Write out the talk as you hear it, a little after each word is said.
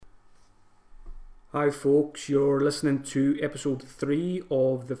Hi folks, you're listening to episode 3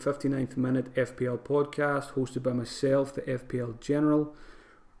 of the 59th Minute FPL podcast hosted by myself, the FPL General.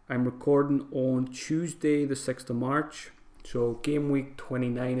 I'm recording on Tuesday the 6th of March, so game week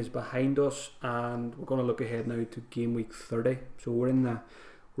 29 is behind us and we're going to look ahead now to game week 30. So we're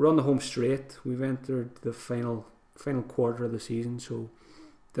on the home straight. We've entered the final quarter of the season, so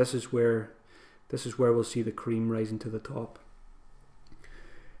this is where we'll see the cream rising to the top.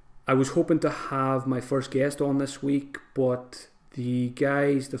 I was hoping to have my first guest on this week, but the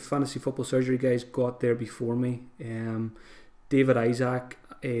fantasy football surgery guys got there before me. David Isaac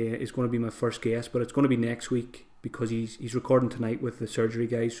is going to be my first guest, but it's going to be next week because he's recording tonight with the surgery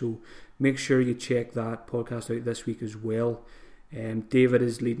guys, so make sure you check that podcast out this week as well. David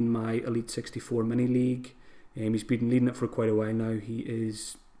is leading my Elite 64 mini league. He's been leading it for quite a while now. He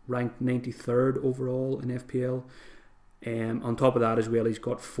is ranked 93rd overall in FPL. On top of that as well, he's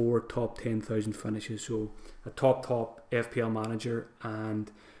got 4 top 10,000 finishes, so a top FPL manager, and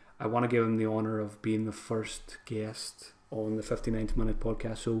I want to give him the honour of being the first guest on the 59th Minute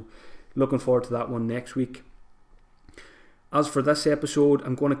podcast, so looking forward to that one next week. As for this episode,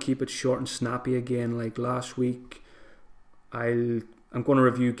 I'm going to keep it short and snappy again like last week. I'm going to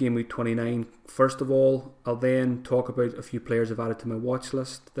review game week 29 first of all. I'll then talk about a few players I've added to my watch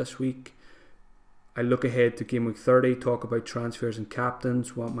list this week. I look ahead to game week 30, talk about transfers and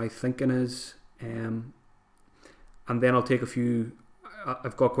captains, what my thinking is, and then I'll take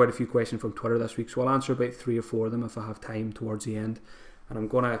I've got quite a few questions from Twitter this week, so I'll answer about 3 or 4 of them if I have time towards the end, and I'm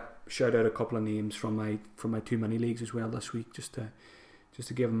going to shout out a couple of names from my 2 mini leagues as well this week, just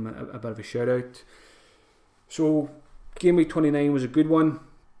to give them a bit of a shout out. So game week 29 was a good one.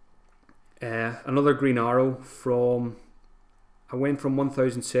 Another green arrow I went from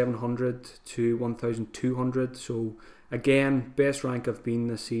 1,700 to 1,200, so again, best rank I've been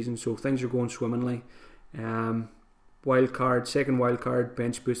this season, so things are going swimmingly. Second wildcard,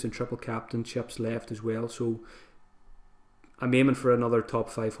 bench boost and triple captain chips left as well, so I'm aiming for another top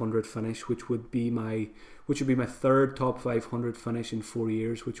 500 finish, which would be my third top 500 finish in 4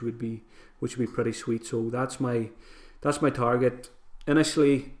 years, which would be pretty sweet. So that's my target.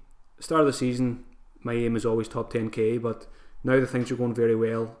 Initially, start of the season, my aim is always top 10k, but now the things are going very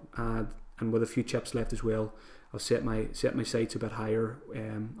well, and with a few chips left as well, I've set my sights a bit higher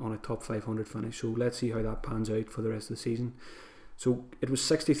on a top 500 finish. So let's see how that pans out for the rest of the season. So it was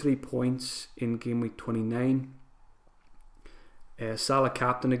 63 points in game week 29. Salah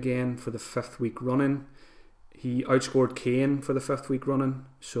captain again for the 5th week running. He outscored Kane for the 5th week running.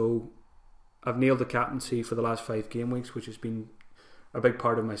 So I've nailed the captaincy for the last 5 game weeks, which has been a big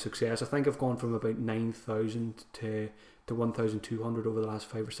part of my success. I think I've gone from about 9,000 to 1,200 over the last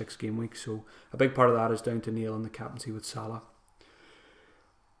 5 or 6 game weeks, so a big part of that is down to nailing the captaincy with Salah.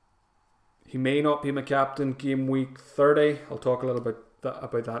 He may not be my captain game week 30. I'll talk a little bit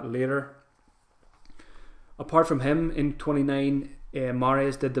about that later. Apart from him, in 29,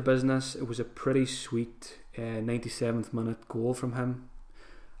 Mahrez did the business. It was a pretty sweet 97th minute goal from him.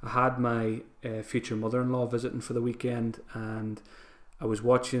 I had my future mother-in-law visiting for the weekend, and I was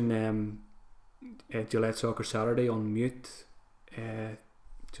watching Gillette Soccer Saturday on mute,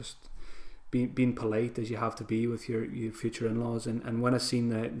 just being polite as you have to be with your future in-laws, and when I seen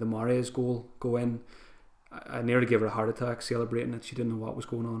the Mahrez goal go in, I nearly gave her a heart attack celebrating it. She didn't know what was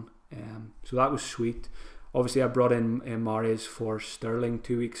going on, so that was sweet. Obviously I brought in Mahrez for Sterling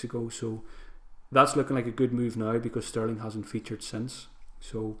 2 weeks ago, so that's looking like a good move now because Sterling hasn't featured since,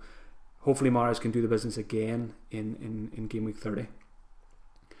 so hopefully Mahrez can do the business again in game week 30.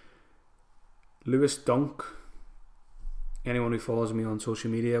 Lewis Dunk, anyone who follows me on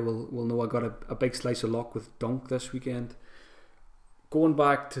social media will know I got a big slice of luck with Dunk this weekend. Going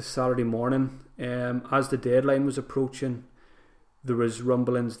back to Saturday morning, as the deadline was approaching, there was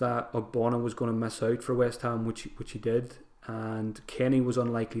rumblings that Ogbonna was going to miss out for West Ham, which he did, and Kenny was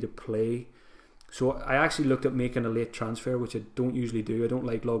unlikely to play. So I actually looked at making a late transfer, which I don't usually do. I don't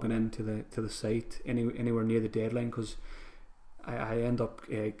like logging into the site anywhere near the deadline because I end up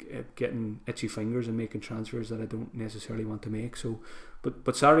getting itchy fingers and making transfers that I don't necessarily want to make. So,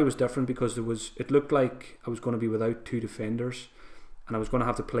 but Saturday was different because it looked like I was going to be without 2 defenders, and I was going to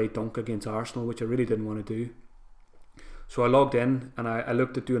have to play Dunk against Arsenal, which I really didn't want to do. So I logged in and I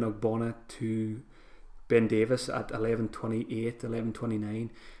looked at doing Ogbonna to Ben Davis at 11.28, 11.29.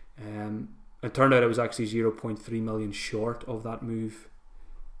 It turned out I was actually 0.3 million short of that move.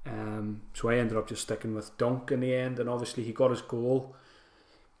 So I ended up just sticking with Dunk in the end, and obviously he got his goal,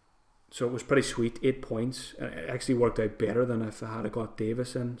 so it was pretty sweet. 8 points. It actually worked out better than if I had got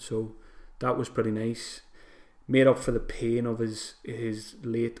Davis in, so that was pretty nice. made up for the pain of his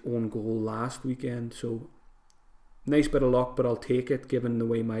late own goal last weekend. So nice bit of luck, but I'll take it given the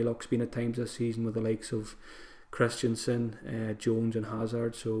way my luck's been at times this season with the likes of Christensen, Jones and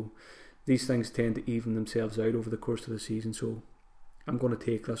Hazard. So these things tend to even themselves out over the course of the season. So I'm going to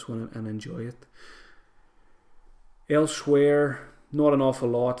take this one and enjoy it. Elsewhere, not an awful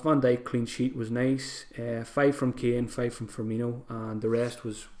lot. Van Dijk clean sheet was nice. 5 from Kane, 5 from Firmino, and the rest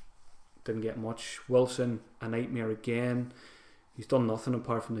didn't get much. Wilson, a nightmare again. He's done nothing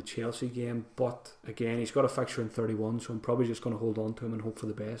apart from the Chelsea game, but again, he's got a fixture in 31, so I'm probably just going to hold on to him and hope for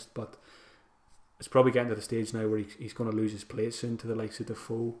the best. But it's probably getting to the stage now where he's going to lose his place soon to the likes of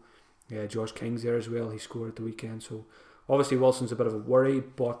Defoe. Josh King's there as well. He scored at the weekend, so obviously Wilson's a bit of a worry,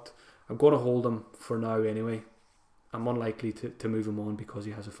 but I'm going to hold him for now anyway. I'm unlikely to move him on because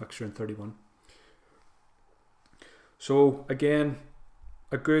he has a fixture in 31. So again,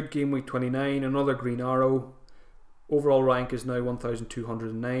 a good game week 29, another green arrow. Overall rank is now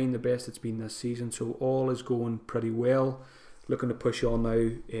 1,209, the best it's been this season. So all is going pretty well. Looking to push on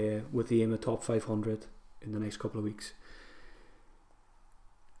now with the aim of top 500 in the next couple of weeks.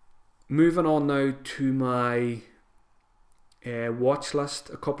 Moving on now to my watch list.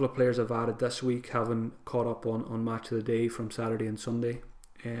 A couple of players I've added this week, having caught up on Match of the Day from Saturday and Sunday.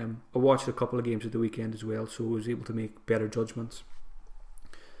 I watched a couple of games at the weekend as well, so I was able to make better judgments.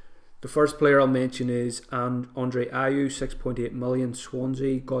 The first player I'll mention is Andre Ayew, 6.8 million,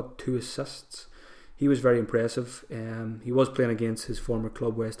 Swansea, got 2 assists. He was very impressive. He was playing against his former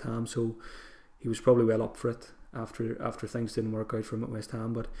club West Ham, so he was probably well up for it after things didn't work out for him at West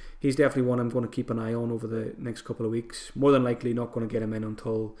Ham. But he's definitely one I'm going to keep an eye on over the next couple of weeks. More than likely not going to get him in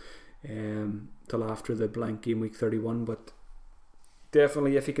until after the blank game week 31, but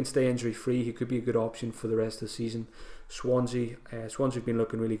definitely if he can stay injury free, he could be a good option for the rest of the season. Swansea's been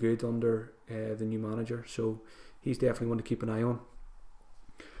looking really good under the new manager, so he's definitely one to keep an eye on.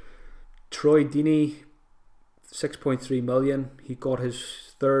 Troy Deeney, 6.3 million. He got his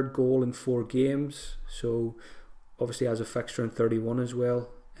 3rd goal in 4 games, so obviously has a fixture in 31 as well.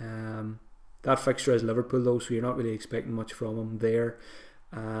 That fixture is Liverpool though, so you're not really expecting much from him there.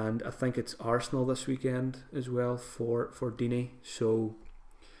 And I think it's Arsenal this weekend as well for Deeney, so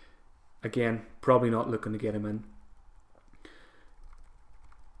again, probably not looking to get him in.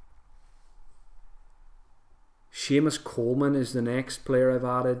 Seamus Coleman is the next player I've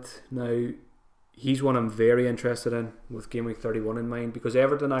added. Now, he's one I'm very interested in with game week 31 in mind, because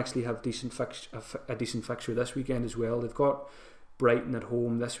Everton actually have a decent fixture this weekend as well. They've got Brighton at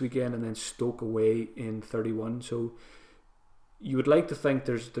home this weekend and then Stoke away in 31, so you would like to think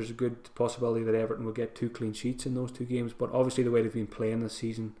there's a good possibility that Everton will get 2 clean sheets in those 2 games, but obviously the way they've been playing this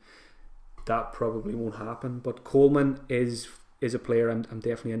season, that probably won't happen. But Coleman is a player I'm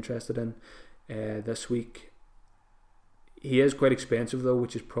definitely interested in this week. He is quite expensive though,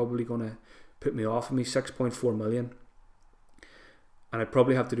 which is probably going to put me off him. He's 6.4 million, and I'd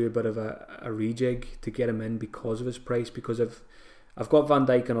probably have to do a bit of a rejig to get him in because of his price, because I've got Van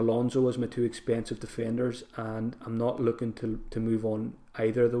Dijk and Alonso as my 2 expensive defenders, and I'm not looking to move on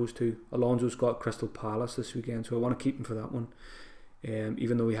either of those 2. Alonso's got Crystal Palace this weekend, so I want to keep him for that one.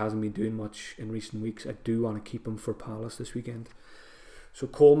 Even though he hasn't been doing much in recent weeks, I do want to keep him for Palace this weekend. So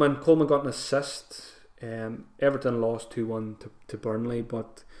Coleman got an assist. Everton lost 2-1 to Burnley,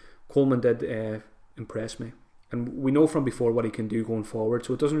 but Coleman did impress me, and we know from before what he can do going forward,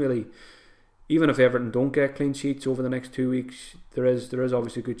 so it doesn't really, even if Everton don't get clean sheets over the next 2 weeks, there is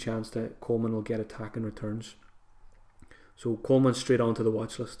obviously a good chance that Coleman will get attacking returns. So Coleman straight onto the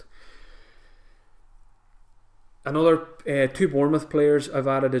watch list. Another 2 Bournemouth players I've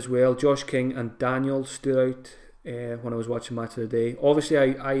added as well. Josh King and Daniel stood out when I was watching Match of the Day. Obviously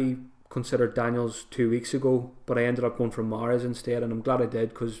I considered Daniels 2 weeks ago, but I ended up going for Mahrez instead, and I'm glad I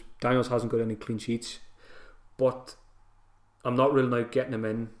did, because Daniels hasn't got any clean sheets. But I'm not ruling out getting him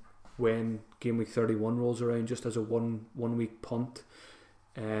in when game week 31 rolls around, just as a one week punt.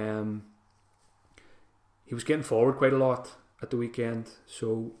 He was getting forward quite a lot at the weekend,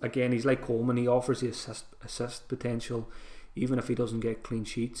 so again, he's like Coleman, he offers the assist potential even if he doesn't get clean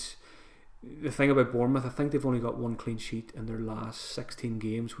sheets. The thing about Bournemouth, I think they've only got 1 clean sheet in their last 16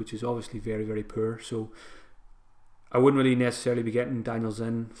 games, which is obviously very, very poor. So I wouldn't really necessarily be getting Daniels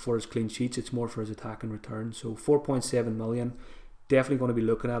in for his clean sheets. It's more for his attack and return. So 4.7 million. Definitely going to be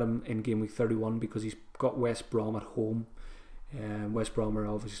looking at him in game week 31 because he's got West Brom at home. West Brom are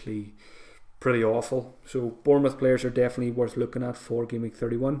obviously pretty awful. So Bournemouth players are definitely worth looking at for game week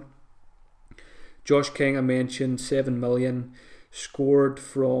 31. Josh King, I mentioned, 7 million. Scored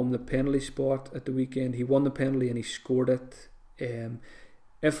from the penalty spot at the weekend. He won the penalty and he scored it.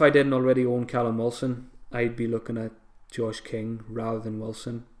 If I didn't already own Callum Wilson, I'd be looking at Josh King rather than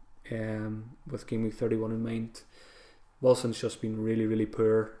Wilson, with game week 31 in mind. Wilson's just been really, really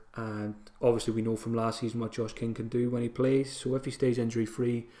poor, and obviously we know from last season what Josh King can do when he plays, so if he stays injury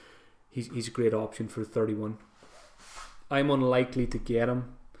free, he's a great option for 31. I'm unlikely to get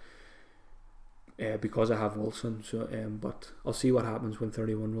him because I have Wilson, so but I'll see what happens when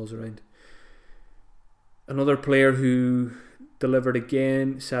 31 rolls around. Another player who delivered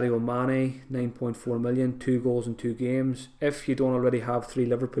again, Sadio Mane, 9.4 million, 2 goals in 2 games. If you don't already have 3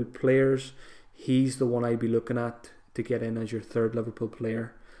 Liverpool players, he's the one I'd be looking at to get in as your third Liverpool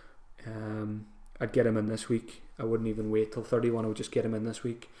player. I'd get him in this week. I wouldn't even wait till 31. I would just get him in this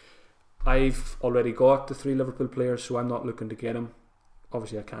week. I've already got the 3 Liverpool players, so I'm not looking to get him.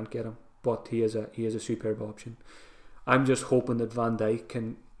 Obviously I can't get him, but he is a superb option. I'm just hoping that Van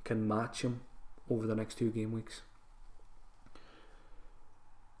Dijk can match him over the next 2 game weeks.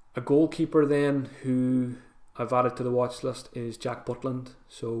 A goalkeeper then who I've added to the watch list is Jack Butland.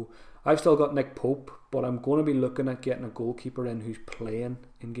 So I've still got Nick Pope, but I'm going to be looking at getting a goalkeeper in who's playing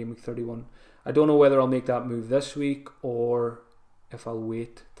in game week 31. I don't know whether I'll make that move this week or if I'll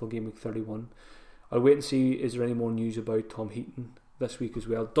wait till game week 31. I'll wait and see, is there any more news about Tom Heaton this week as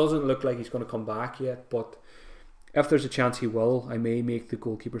well. Doesn't look like he's going to come back yet, but if there's a chance he will, I may make the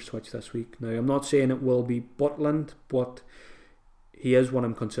goalkeeper switch this week. Now, I'm not saying it will be Butland, but he is one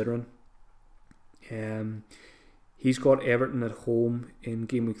I'm considering. He's got Everton at home in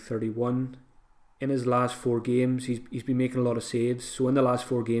game week 31. In his last 4 games, he's been making a lot of saves. So in the last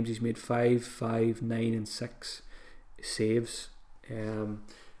 4 games, he's made 5, 9 and 6 saves. And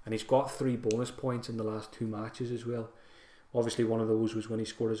he's got 3 bonus points in the last 2 matches as well. Obviously one of those was when he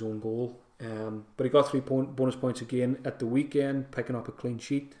scored his own goal. But he got 3 bonus points again at the weekend, picking up a clean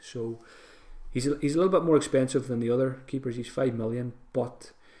sheet. So he's a little bit more expensive than the other keepers. He's 5 million,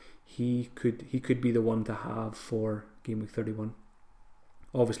 but he could be the one to have for game week 31.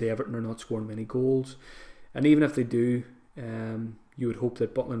 Obviously Everton are not scoring many goals, and even if they do, you would hope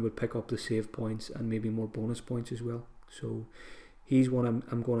that Butland would pick up the save points and maybe more bonus points as well. So he's one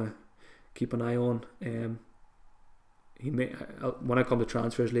I'm going to keep an eye on. He may, when I come to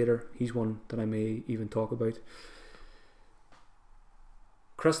transfers later, he's one that I may even talk about.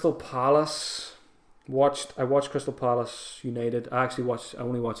 Crystal Palace. I watched Crystal Palace United. I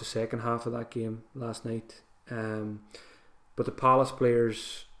only watched the second half of that game last night. But the Palace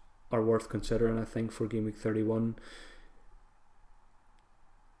players are worth considering, I think, for game week 31.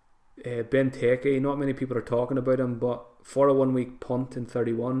 Benteke, not many people are talking about him, but for a 1 week punt in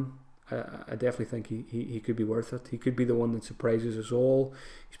 31, I definitely think he could be worth it. He could be the one that surprises us all.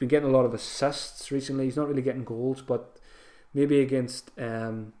 He's been getting a lot of assists recently. He's not really getting goals, but maybe against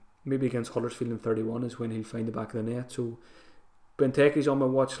Huddersfield in 31 is when he'll find the back of the net. So Benteke's on my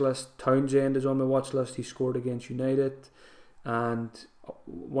watch list. Townsend is on my watch list. He scored against United. And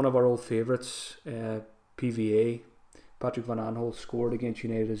one of our old favourites, PVA, Patrick Van Aanholt, scored against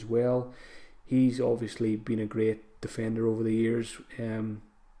United as well. He's obviously been a great defender over the years,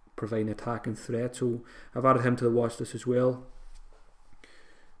 providing attacking threat. So I've added him to the watch list as well.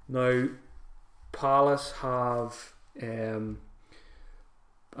 Now, Palace have... I'm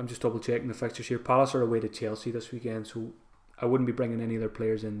just double checking the fixtures here. Palace are away to Chelsea this weekend, so I wouldn't be bringing any of their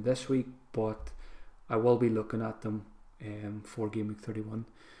players in this week, but I will be looking at them for game week 31.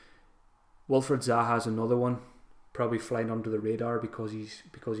 Wilfred Zaha's another one, probably flying under the radar because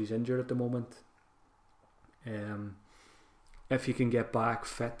he's injured at the moment. If he can get back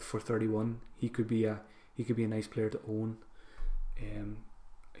fit for 31, he could be a nice player to own.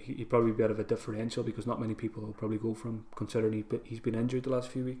 He'd probably be a bit of a differential because not many people will probably go for him, considering he's been injured the last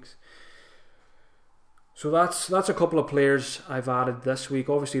few weeks. So that's a couple of players I've added this week.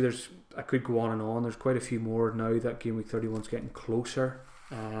 Obviously I could go on and on. There's quite a few more now that game week 31 is getting closer.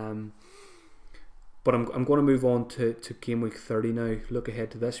 But I'm going to move on to game week 30 now. Look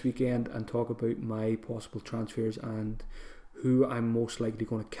ahead to this weekend and talk about my possible transfers and who I'm most likely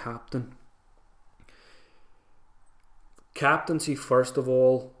going to captain. Captaincy, first of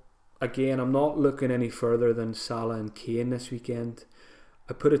all. Again, I'm not looking any further than Salah and Kane this weekend.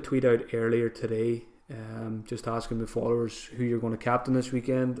 I put a tweet out earlier today, just asking the followers who you're going to captain this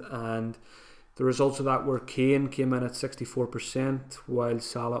weekend, and the results of that were Kane came in at 64%, while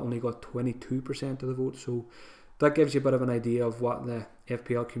Salah only got 22% of the vote. So that gives you a bit of an idea of what the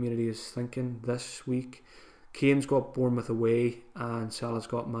FPL community is thinking this week. Kane's got Bournemouth away and Salah's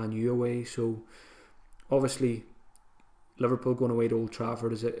got Man U away, so obviously Liverpool going away to Old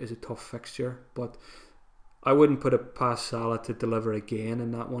Trafford is a tough fixture, but I wouldn't put it past Salah to deliver again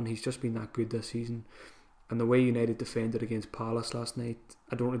in that one. He's just been that good this season. And the way United defended against Palace last night,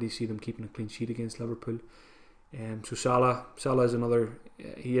 I don't really see them keeping a clean sheet against Liverpool. So Salah is another.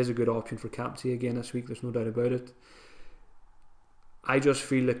 He is a good option for captaincy again this week. There's no doubt about it. I just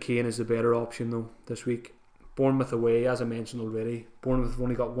feel that Kane is the better option though this week. Bournemouth away, as I mentioned already. Bournemouth have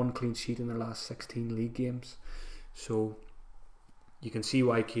only got one clean sheet in their last 16 league games, so you can see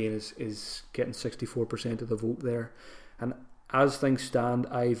why Kane is getting 64% of the vote there. And as things stand,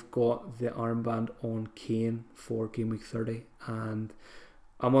 I've got the armband on Kane for game week 30, and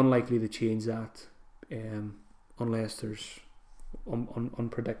I'm unlikely to change that unless there's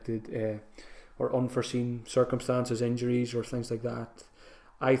unpredicted or unforeseen circumstances, injuries or things like that.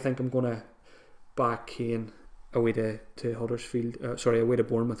 I think I'm going to back Kane away to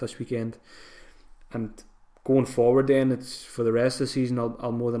Bournemouth this weekend. And going forward then, it's for the rest of the season,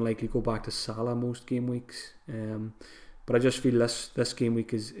 I'll more than likely go back to Salah most game weeks. But I just feel this game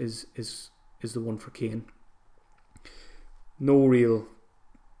week is the one for Kane. No real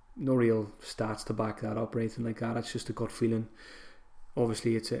stats to back that up or anything like that. It's just a gut feeling.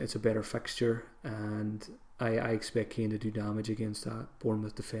 Obviously, it's a better fixture, and I expect Kane to do damage against that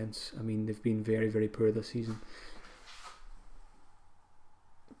Bournemouth defence. I mean, they've been very, very poor this season.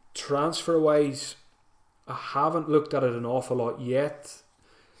 Transfer-wise, I haven't looked at it an awful lot yet.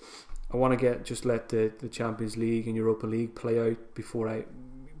 I want to let the Champions League and Europa League play out before I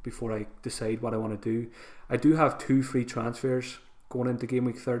decide what I want to do. I do have 2 free transfers going into game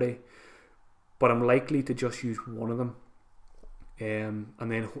week 30, but I'm likely to just use one of them. And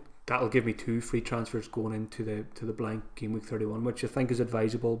then that'll give me 2 free transfers going into the blank game week 31, which I think is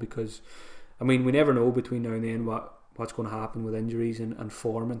advisable because, I mean, we never know between now and then what's going to happen with injuries and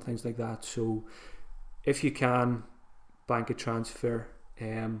form and things like that. So if you can bank a transfer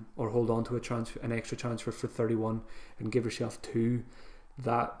or hold on to an extra transfer for 31 and give yourself 2,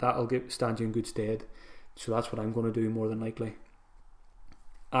 that'll stand you in good stead. So that's what I'm going to do more than likely.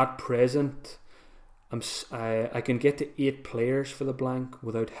 At present, I can get to 8 players for the blank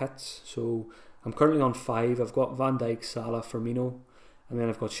without hits. So I'm currently on 5. I've got Van Dijk, Salah, Firmino, and then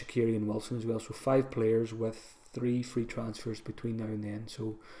I've got Shaqiri and Wilson as well. So 5 players with 3 free transfers between now and then.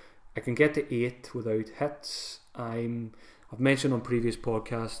 So I can get to 8 without hits. I've mentioned on previous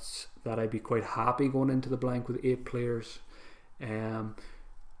podcasts that I'd be quite happy going into the blank with 8 players.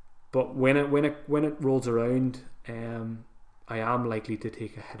 But when it rolls around, I am likely to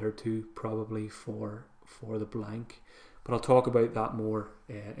take a hit or 2 probably for the blank, but I'll talk about that more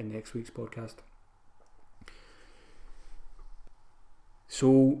in next week's podcast.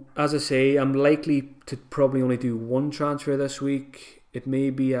 So as I say, I'm likely to probably only do 1 transfer this week. It may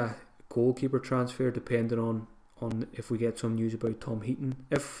be a goalkeeper transfer depending on if we get some news about Tom Heaton.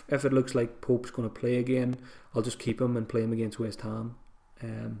 If it looks like Pope's going to play again, I'll just keep him and play him against West Ham.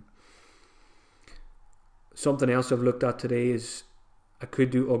 Something else I've looked at today is I could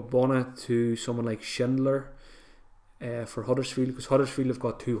do Ogbonna to someone like Schindler for Huddersfield, because Huddersfield have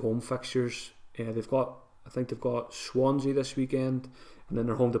got 2 home fixtures. I think they've got Swansea this weekend, and then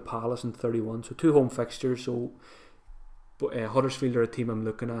they're home to Palace in 31. So 2 home fixtures. So, but Huddersfield are a team I'm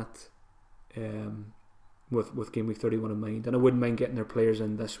looking at with game week 31 in mind, and I wouldn't mind getting their players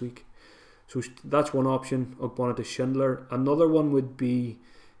in this week. So that's one option, Ogbonna to Schindler. Another one would be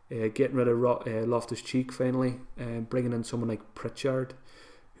getting rid of Loftus-Cheek finally, bringing in someone like Pritchard,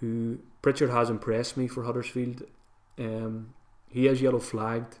 who Pritchard has impressed me for Huddersfield. He is yellow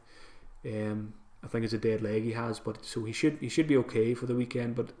flagged. I think it's a dead leg he has, but so he should be okay for the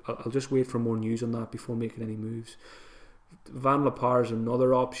weekend. But I'll just wait for more news on that before making any moves. Van Lappar is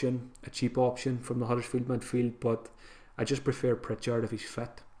another option, a cheap option from the Huddersfield midfield, but I just prefer Pritchard if he's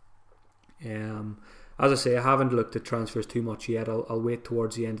fit. As I say, I haven't looked at transfers too much yet. I'll wait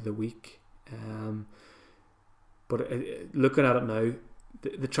towards the end of the week. But looking at it now,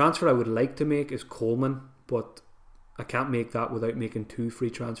 the transfer I would like to make is Coleman, but I can't make that without making 2 free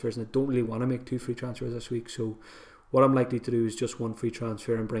transfers, and I don't really want to make 2 free transfers this week. So what I'm likely to do is just 1 free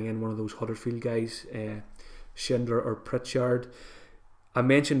transfer and bring in one of those Huddersfield guys, Schindler or Pritchard. I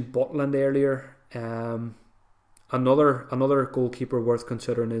mentioned Butland earlier. Another goalkeeper worth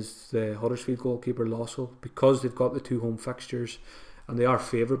considering is the Huddersfield goalkeeper Lossell, because they've got the 2 home fixtures and they are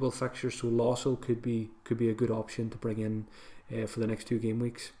favourable fixtures. So Lossell could be a good option to bring in for the next 2 game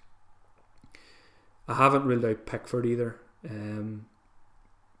weeks. I haven't ruled out Pickford either.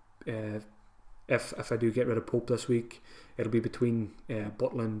 If I do get rid of Pope this week, it'll be between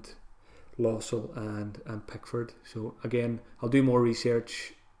Butland, Lossell and Pickford. So again, I'll do more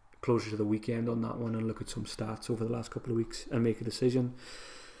research closer to the weekend on that one and look at some stats over the last couple of weeks and make a decision.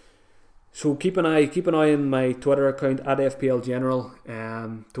 So keep an eye on my Twitter account at FPL General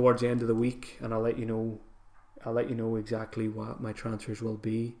towards the end of the week, and I'll let you know I'll let you know exactly what my transfers will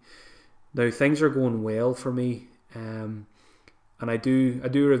be. Now things are going well for me, and I do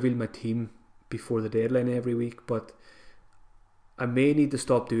reveal my team before the deadline every week, but I may need to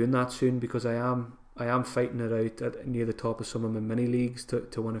stop doing that soon because I am fighting it out near the top of some of my mini leagues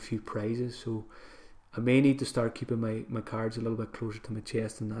to win a few prizes. So I may need to start keeping my cards a little bit closer to my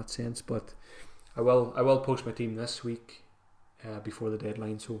chest in that sense. But I will post my team this week before the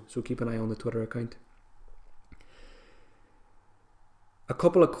deadline. So keep an eye on the Twitter account. A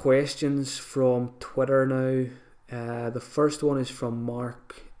couple of questions from Twitter now. The first one is from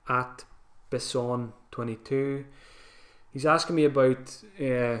Mark at Bisson22. He's asking me about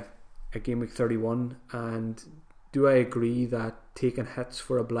a game week 31 and do I agree that taking hits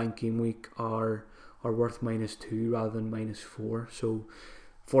for a blank game week are worth -2 rather than -4. So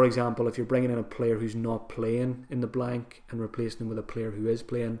for example, if you're bringing in a player who's not playing in the blank and replacing them with a player who is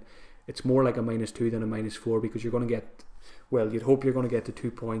playing, it's more like a -2 than a -4 because you're going to get, well, you'd hope you're going to get the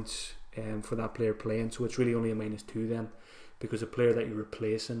 2 points for that player playing, so it's really only a -2 then, because the player that you're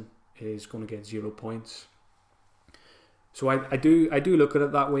replacing is going to get 0 points. So I do look at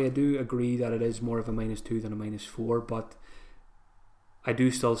it that way. I do agree that it is more of a -2 than a -4, but I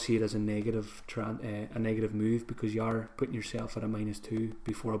do still see it as a negative move because you are putting yourself at a -2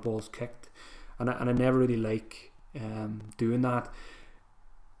 before a ball's kicked, and I never really like doing that.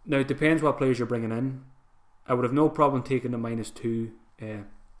 Now it depends what players you're bringing in. I would have no problem taking a -2.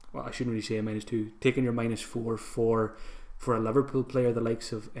 Well, I shouldn't really say a -2. Taking your -4 for a Liverpool player, the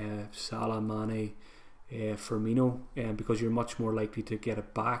likes of Salah, Mane, Firmino, because you're much more likely to get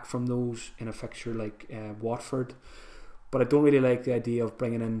it back from those in a fixture like Watford. But I don't really like the idea of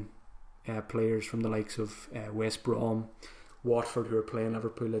bringing in players from the likes of West Brom, Watford, who are playing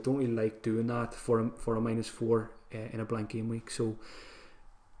Liverpool. I don't really like doing that for a -4 in a blank game week. So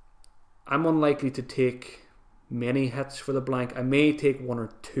I'm unlikely to take many hits for the blank. I may take 1 or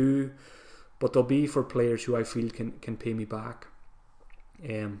 2, but they'll be for players who I feel can pay me back.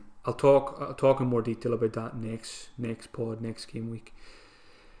 I'll talk in more detail about that next pod, next game week.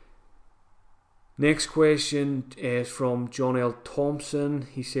 Next question is from John L. Thompson.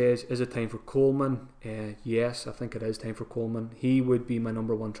 He says, is it time for Coleman? Yes, I think it is time for Coleman. He would be my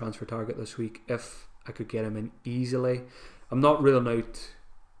number 1 transfer target this week if I could get him in easily. I'm not ruling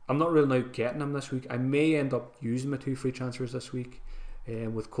out getting him this week. I may end up using my 2 free transfers this week,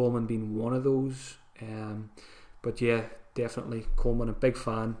 with Coleman being one of those. But yeah, definitely Coleman, a big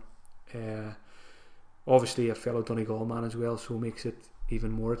fan. Obviously a fellow Donegal man as well, so it makes it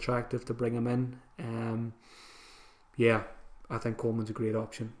even more attractive to bring him in. Yeah, I think Coleman's a great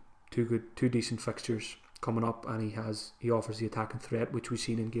option. Two decent fixtures coming up, and he offers the attacking threat which we've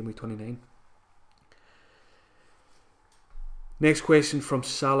seen in game week 29. Next question from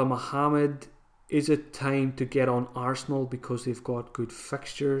Salah Mohammed. Is it time to get on Arsenal because they've got good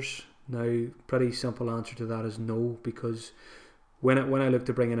fixtures? Now, pretty simple answer to that is no, because when I look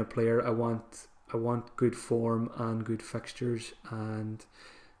to bring in a player, I want good form and good fixtures, and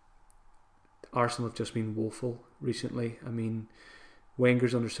Arsenal have just been woeful recently. I mean,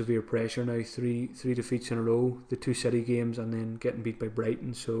 Wenger's under severe pressure now. Three defeats in a row, the 2 City games, and then getting beat by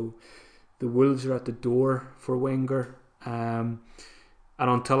Brighton. So the Wolves are at the door for Wenger. And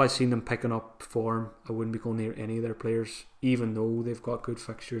until I've seen them picking up form, I wouldn't be going near any of their players, even though they've got good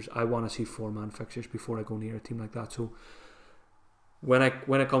fixtures. I want to see 4-man fixtures before I go near a team like that. So when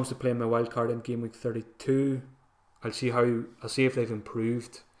it comes to playing my wild card in game week 32, I'll see if they've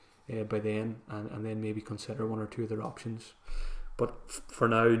improved by then, and then maybe consider 1 or 2 of their options. But for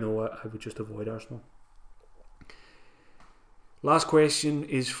now, no, I would just avoid Arsenal. Last question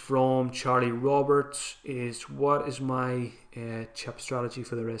is from Charlie Roberts. What is my chip strategy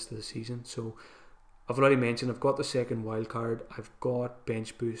for the rest of the season? So I've already mentioned I've got the second wild card, I've got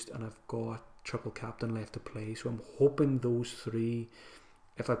bench boost, and I've got triple captain left to play. So I'm hoping those 3,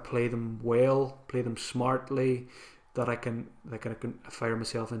 if I play them well, play them smartly, that I can fire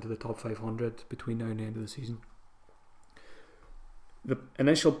myself into the top 500 between now and the end of the season. The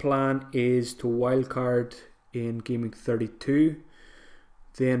initial plan is to wildcard in game week 32,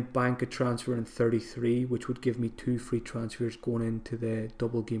 then bank a transfer in 33, which would give me 2 free transfers going into the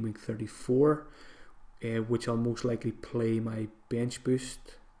double game week 34, which I'll most likely play my bench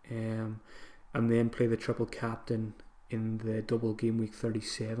boost, and then play the triple captain in the double game week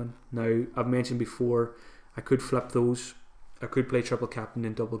 37. Now, I've mentioned before, I could flip those. I could play triple captain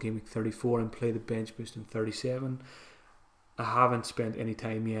in double game week 34 and play the bench boost in 37. I haven't spent any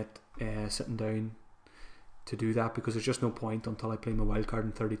time yet sitting down to do that, because there's just no point until I play my wildcard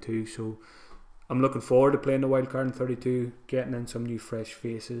in 32. So I'm looking forward to playing the wildcard in 32, getting in some new fresh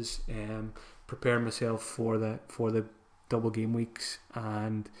faces, preparing myself for the double game weeks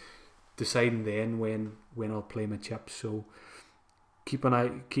and deciding then when I'll play my chips. So keep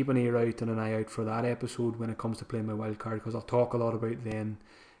an ear out and an eye out for that episode when it comes to playing my wild card, because I'll talk a lot about then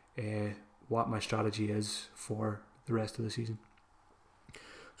what my strategy is for the rest of the season.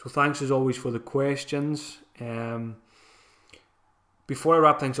 So thanks as always for the questions. Before I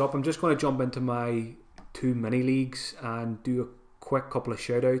wrap things up, I'm just going to jump into my 2 mini leagues and do a quick couple of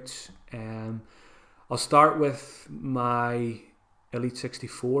shout outs. I'll start with my Elite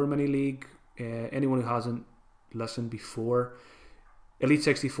 64 mini league. Anyone who hasn't listened before, Elite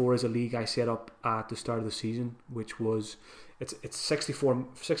 64 is a league I set up at the start of the season, which was it's 64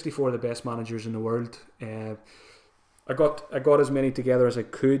 of the best managers in the world. I got as many together as I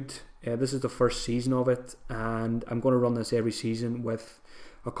could. This is the first season of it, and I'm going to run this every season with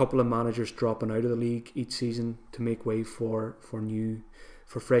a couple of managers dropping out of the league each season to make way for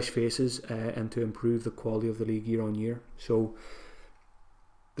fresh faces and to improve the quality of the league year on year. So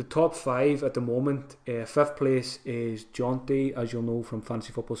the top 5 at the moment, 5th place is Jonty, as you'll know from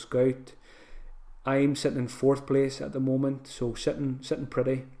Fantasy Football Scout. I'm sitting in 4th place at the moment, so sitting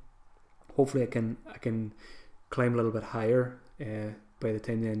pretty. Hopefully I can climb a little bit higher by the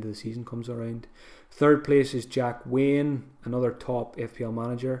time the end of the season comes around. 3rd place is Jack Wayne, another top FPL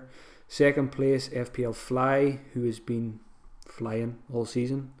manager. 2nd place, FPL Fly, who has been flying all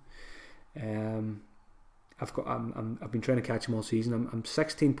season. I've been trying to catch him all season. I'm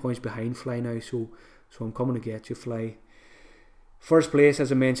 16 points behind Fly now, so I'm coming to get you, Fly. 1st place,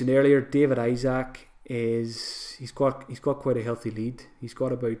 as I mentioned earlier, David Isaac he's got quite a healthy lead. He's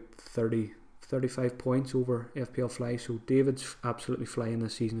got about 35 points over FPL Fly, so David's absolutely flying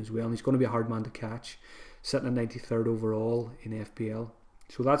this season as well, and he's going to be a hard man to catch, sitting at 93rd overall in FPL.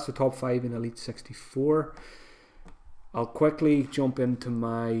 So that's the top 5 in Elite 64. I'll quickly jump into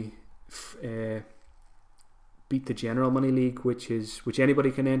my Beat the General Money League, which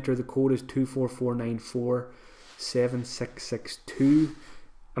anybody can enter. The code is 244947662.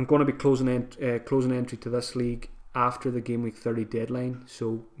 I'm going to be closing entry to this league after the game week 30 deadline,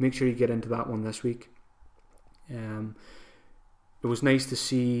 so make sure you get into that one this week. It was nice to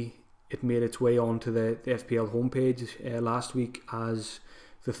see it made its way onto the FPL homepage last week as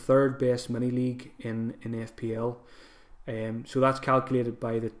the 3rd best mini league in FPL. So that's calculated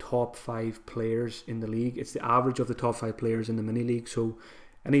by the top 5 players in the league. It's the average of the top 5 players in the mini league, so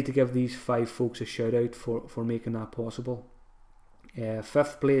I need to give these 5 folks a shout out for making that possible.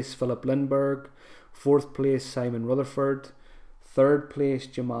 5th place, Philip Lindbergh. 4th place, Simon Rutherford. 3rd place,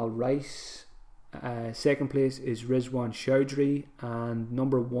 Jamal Rice. 2nd place is Rizwan Chowdhury, and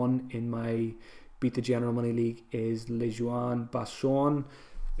number 1 in my Beat the General Money League is Lejuan Basson.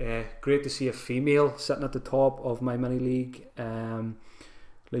 Great to see a female sitting at the top of my mini league.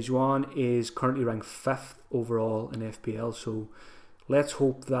 Lejuan is currently ranked 5th overall in FPL, so let's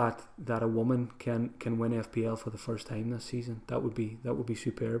hope that a woman can win FPL for the first time this season. That would be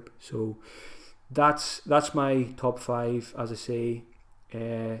superb. So that's my top 5. As I say,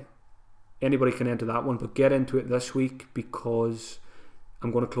 anybody can enter that one, but get into it this week because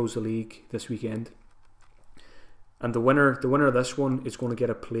I'm going to close the league this weekend. And the winner of this one is going to get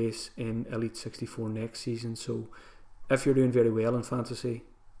a place in Elite 64 next season. So if you're doing very well in fantasy,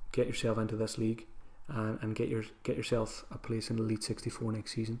 get yourself into this league and get yourself a place in Elite 64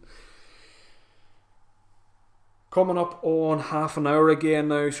 next season. Coming up on half an hour again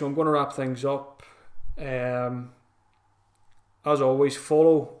now, so I'm going to wrap things up. As always,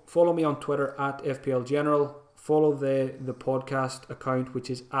 follow me on Twitter at FPL General. Follow the podcast account, which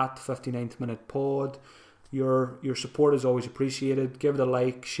is at 59th Minute Pod. Your support is always appreciated. Give it a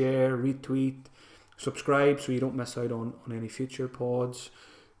like, share, retweet, subscribe so you don't miss out on any future pods.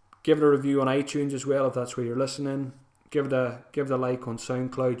 Give it a review on iTunes as well if that's where you're listening. Give it a like on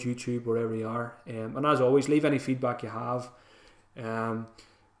SoundCloud, YouTube, wherever you are. And as always, leave any feedback you have. I'm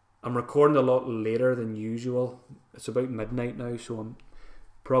recording a lot later than usual. It's about midnight now, so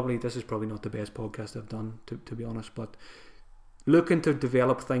this is probably not the best podcast I've done, to be honest, but looking to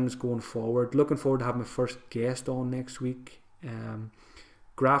develop things going forward. Looking forward to having my first guest on next week.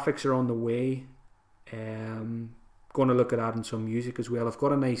 Graphics are on the way. Going to look at adding some music as well. I've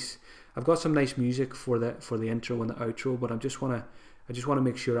got some nice music for the intro and the outro, but I just want to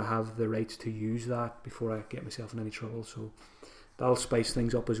make sure I have the rights to use that before I get myself in any trouble. So that'll spice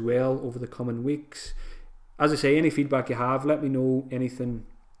things up as well over the coming weeks. As I say, any feedback you have, let me know. Anything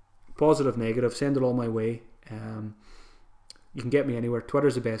positive, negative, send it all my way. You can get me anywhere.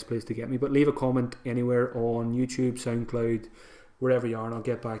 Twitter's the best place to get me, but leave a comment anywhere on YouTube, SoundCloud, wherever you are, and I'll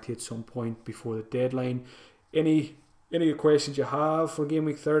get back to you at some point before the deadline. Any Any questions you have for Game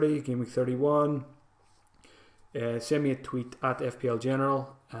Week 30, Game Week 31, send me a tweet at FPL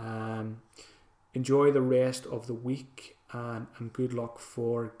General. Enjoy the rest of the week and good luck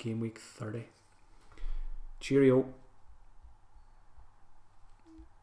for Game Week 30. Cheerio.